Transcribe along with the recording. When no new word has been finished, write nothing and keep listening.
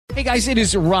Hey guys, it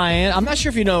is Ryan. I'm not sure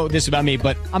if you know this about me,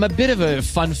 but I'm a bit of a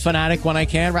fun fanatic when I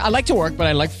can. I like to work, but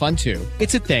I like fun too.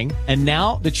 It's a thing. And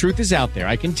now the truth is out there.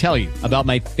 I can tell you about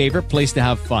my favorite place to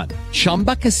have fun.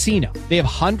 Chumba Casino. They have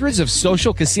hundreds of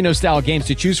social casino style games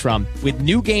to choose from with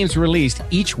new games released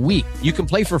each week. You can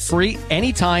play for free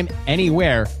anytime,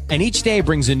 anywhere. And each day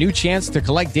brings a new chance to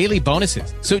collect daily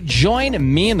bonuses. So join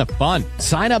me in the fun.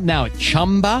 Sign up now at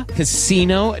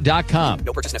ChumbaCasino.com.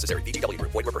 No purchase necessary. VGW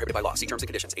Group. Void where prohibited by law. See terms and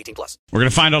conditions. 18+. We're going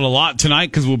to find out a lot tonight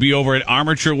because we'll be over at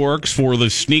Armature Works for the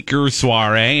sneaker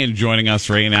soiree. And joining us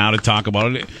right now to talk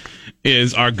about it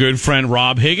is our good friend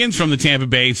Rob Higgins from the Tampa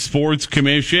Bay Sports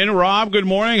Commission. Rob, good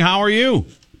morning. How are you?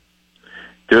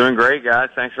 Doing great, guys.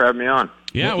 Thanks for having me on.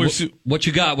 Yeah, what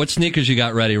you got? What sneakers you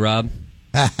got ready, Rob?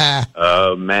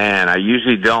 Oh man, I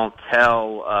usually don't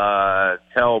tell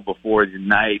before the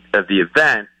night of the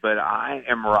event, but I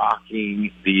am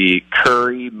rocking the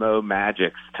Curry Mo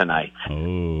Magics tonight.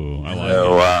 Oh, I like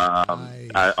so,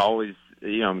 it. I always,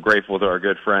 I'm grateful to our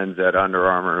good friends at Under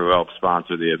Armour who helped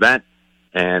sponsor the event,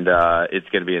 and it's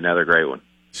going to be another great one.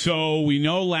 So we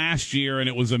know last year, and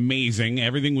it was amazing.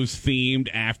 Everything was themed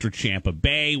after Tampa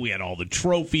Bay. We had all the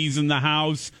trophies in the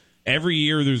house. Every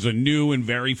year there's a new and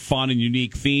very fun and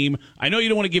unique theme. I know you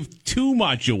don't want to give too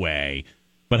much away,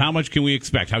 but how much can we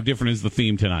expect? How different is the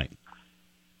theme tonight?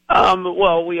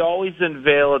 Well, we always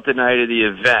unveil at the night of the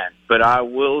event, but I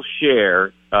will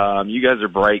share, you guys are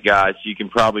bright guys, so you can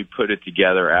probably put it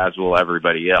together as will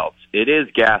everybody else. It is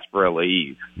Gasparilla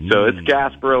Eve. So it's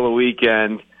Gasparilla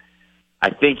weekend. I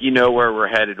think you know where we're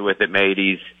headed with it,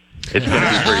 mateys. It's going to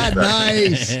be pretty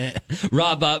nice.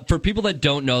 Rob, for people that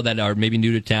don't know, that are maybe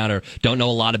new to town or don't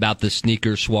know a lot about the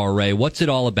sneaker soiree, what's it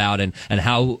all about, and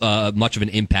how much of an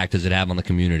impact does it have on the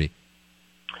community?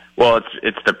 Well,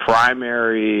 it's the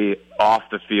primary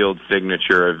off-the-field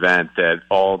signature event that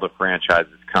all the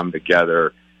franchises come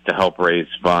together to help raise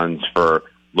funds for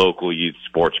local youth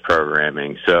sports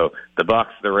programming. So the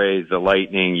Bucks, the Rays, the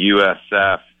Lightning,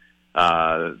 USF,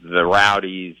 the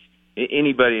Rowdies,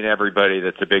 anybody and everybody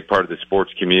that's a big part of the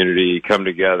sports community come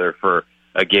together for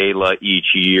a gala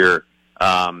each year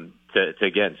to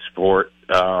again support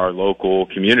our local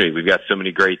community. We've got so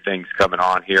many great things coming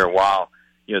on here. While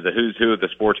the who's who of the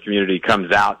sports community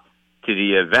comes out to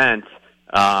the event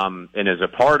and is a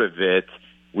part of it,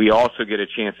 we also get a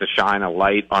chance to shine a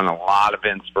light on a lot of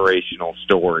inspirational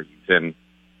stories and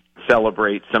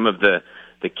celebrate some of the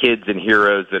kids and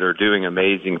heroes that are doing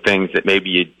amazing things that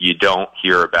maybe you don't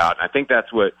hear about. And I think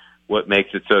that's what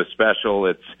makes it so special.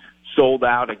 It's sold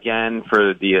out again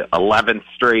for the 11th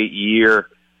straight year,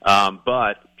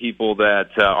 but people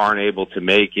that aren't able to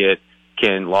make it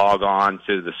can log on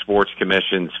to the Sports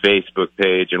Commission's Facebook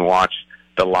page and watch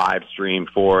the live stream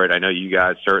for it. I know you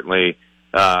guys certainly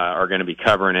are going to be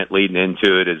covering it, leading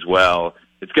into it as well.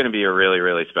 It's going to be a really,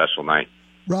 really special night.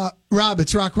 Rob,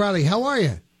 it's Rock Riley. How are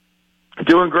you?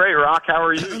 Doing great, Rock. How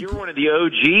are you? You were one of the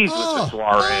OGs with the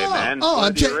soiree, man. One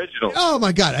of the originals. Oh,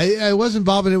 my God. I was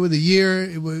involved in it with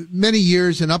many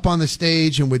years and up on the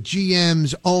stage and with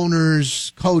GMs,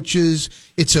 owners, coaches.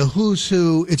 It's a who's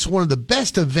who. It's one of the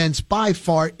best events by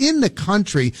far in the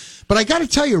country. But I got to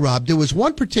tell you, Rob, there was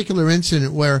one particular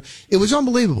incident where it was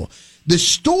unbelievable. The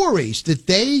stories that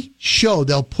they show,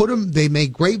 they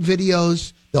make great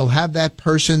videos. They'll have that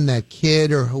person, that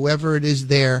kid or whoever it is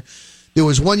there. There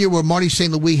was one year where Marty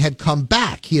St. Louis had come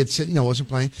back. He had said, wasn't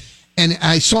playing. And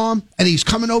I saw him, and he's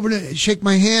coming over to shake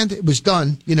my hand. It was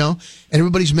done, and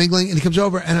everybody's mingling. And he comes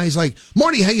over, and I was like,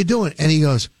 Marty, how you doing? And he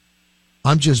goes,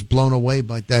 I'm just blown away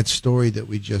by that story that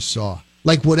we just saw.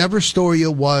 Like whatever story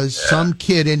it was, some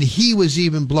kid, and he was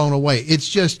even blown away.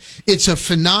 It's a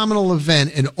phenomenal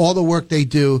event, and all the work they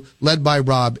do, led by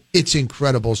Rob, it's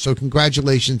incredible. So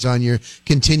congratulations on your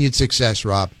continued success,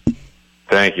 Rob.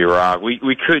 Thank you, Rob.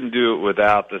 We couldn't do it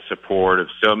without the support of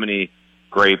so many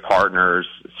great partners.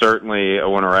 Certainly, I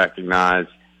want to recognize,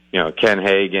 Ken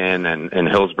Hagan and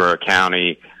Hillsborough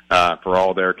County for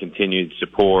all their continued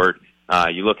support.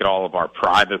 You look at all of our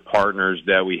private partners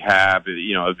that we have.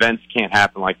 Events can't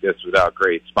happen like this without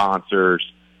great sponsors.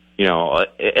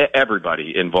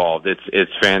 Everybody involved.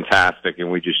 It's fantastic,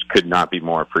 and we just could not be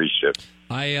more appreciative.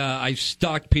 I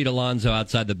stalked Pete Alonso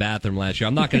outside the bathroom last year.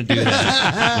 I'm not going to do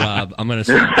that, Rob. I'm going to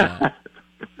stop that.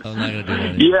 I'm not going to do that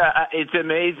anymore. Yeah, it's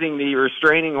amazing. The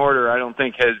restraining order, I don't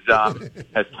think has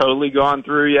totally gone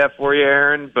through yet for you,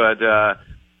 Aaron. But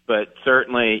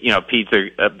certainly, Pete's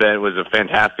event was a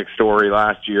fantastic story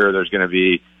last year. There's going to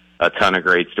be a ton of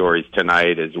great stories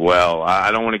tonight as well.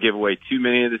 I don't want to give away too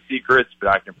many of the secrets, but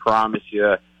I can promise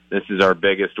you This is our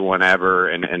biggest one ever,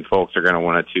 and folks are going to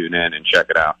want to tune in and check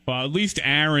it out. Well, at least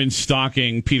Aaron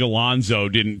stalking Pete Alonso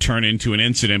didn't turn into an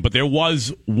incident, but there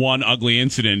was one ugly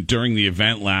incident during the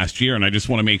event last year, and I just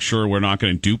want to make sure we're not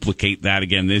going to duplicate that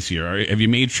again this year. Have you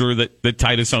made sure that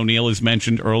Titus O'Neil is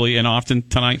mentioned early and often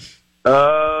tonight?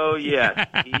 Oh, yes.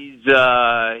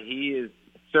 He is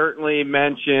certainly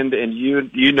mentioned, and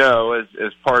you know,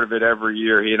 as part of it every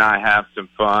year, he and I have some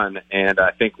fun, and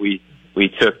I think we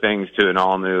took things to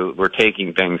we're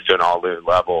taking things to an all new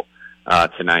level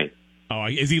tonight. Oh,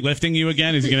 is he lifting you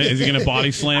again? Is he gonna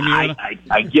body slam you?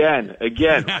 Again. We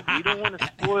don't want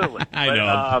to spoil it. I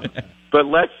know. But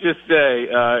let's just say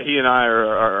he and I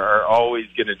are always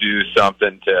going to do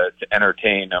something to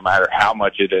entertain, no matter how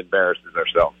much it embarrasses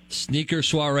ourselves. Sneaker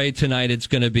Soiree tonight. It's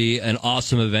going to be an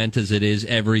awesome event, as it is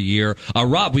every year.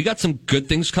 Rob, we got some good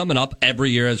things coming up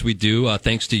every year, as we do,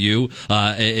 thanks to you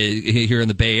here in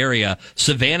the Bay Area.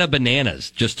 Savannah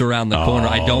Bananas, just around the corner.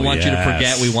 I don't want you to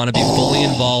forget. We want to be fully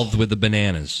involved with the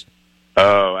Bananas.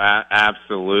 Oh,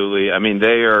 absolutely. I mean,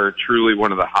 they are truly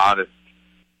one of the hottest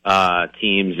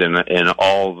teams in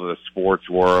all of the sports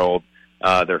world.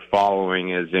 Their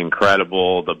following is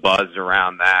incredible. The buzz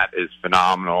around that is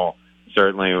phenomenal.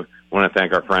 Certainly want to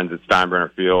thank our friends at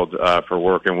Steinbrenner Field for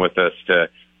working with us to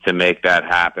make that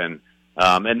happen.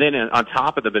 And then on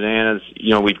top of the Bananas,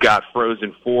 we've got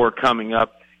Frozen 4 coming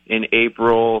up in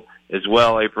April as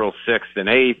well, April 6th and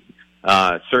 8th.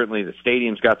 Certainly the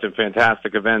stadium's got some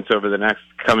fantastic events over the next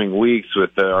coming weeks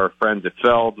with our friends at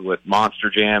Feld, with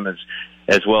Monster Jam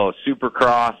as well as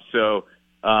Supercross. So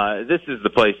this is the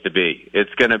place to be.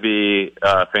 It's going to be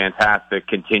a fantastic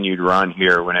continued run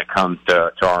here when it comes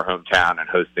to our hometown and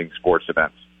hosting sports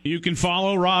events. You can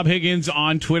follow Rob Higgins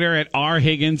on Twitter at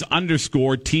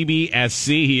rhiggins_TBSC.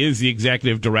 He is the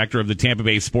executive director of the Tampa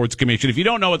Bay Sports Commission. If you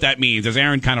don't know what that means, as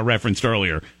Aaron kind of referenced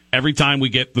earlier, every time we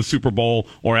get the Super Bowl,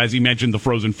 or as he mentioned, the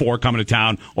Frozen 4 coming to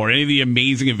town, or any of the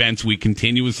amazing events we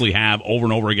continuously have over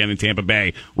and over again in Tampa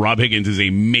Bay, Rob Higgins is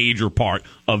a major part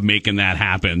of making that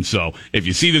happen. So if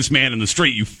you see this man in the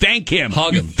street, you thank him.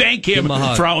 Hug him. You thank him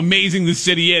for how amazing the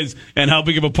city is and how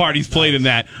big of a part he's played in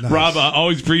that. Nice. Rob,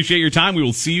 always appreciate your time. We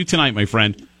will see you tonight, my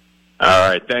friend. All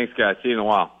right. Thanks, guys. See you in a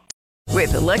while.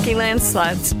 With the Lucky Land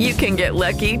Slots, you can get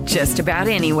lucky just about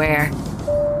anywhere.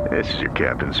 This is your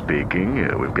captain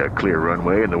speaking. We've got clear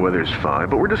runway and the weather's fine,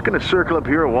 but we're just going to circle up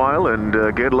here a while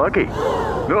and get lucky.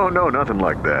 No, nothing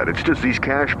like that. It's just these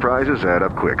cash prizes add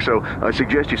up quick. So I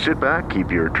suggest you sit back,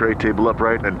 keep your tray table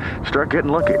upright, and start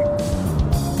getting lucky.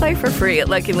 Play for free at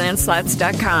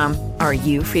LuckyLandSlots.com. Are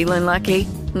you feeling lucky?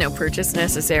 No purchase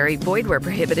necessary. Void where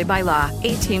prohibited by law.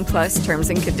 18+ terms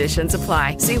and conditions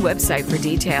apply. See website for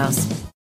details.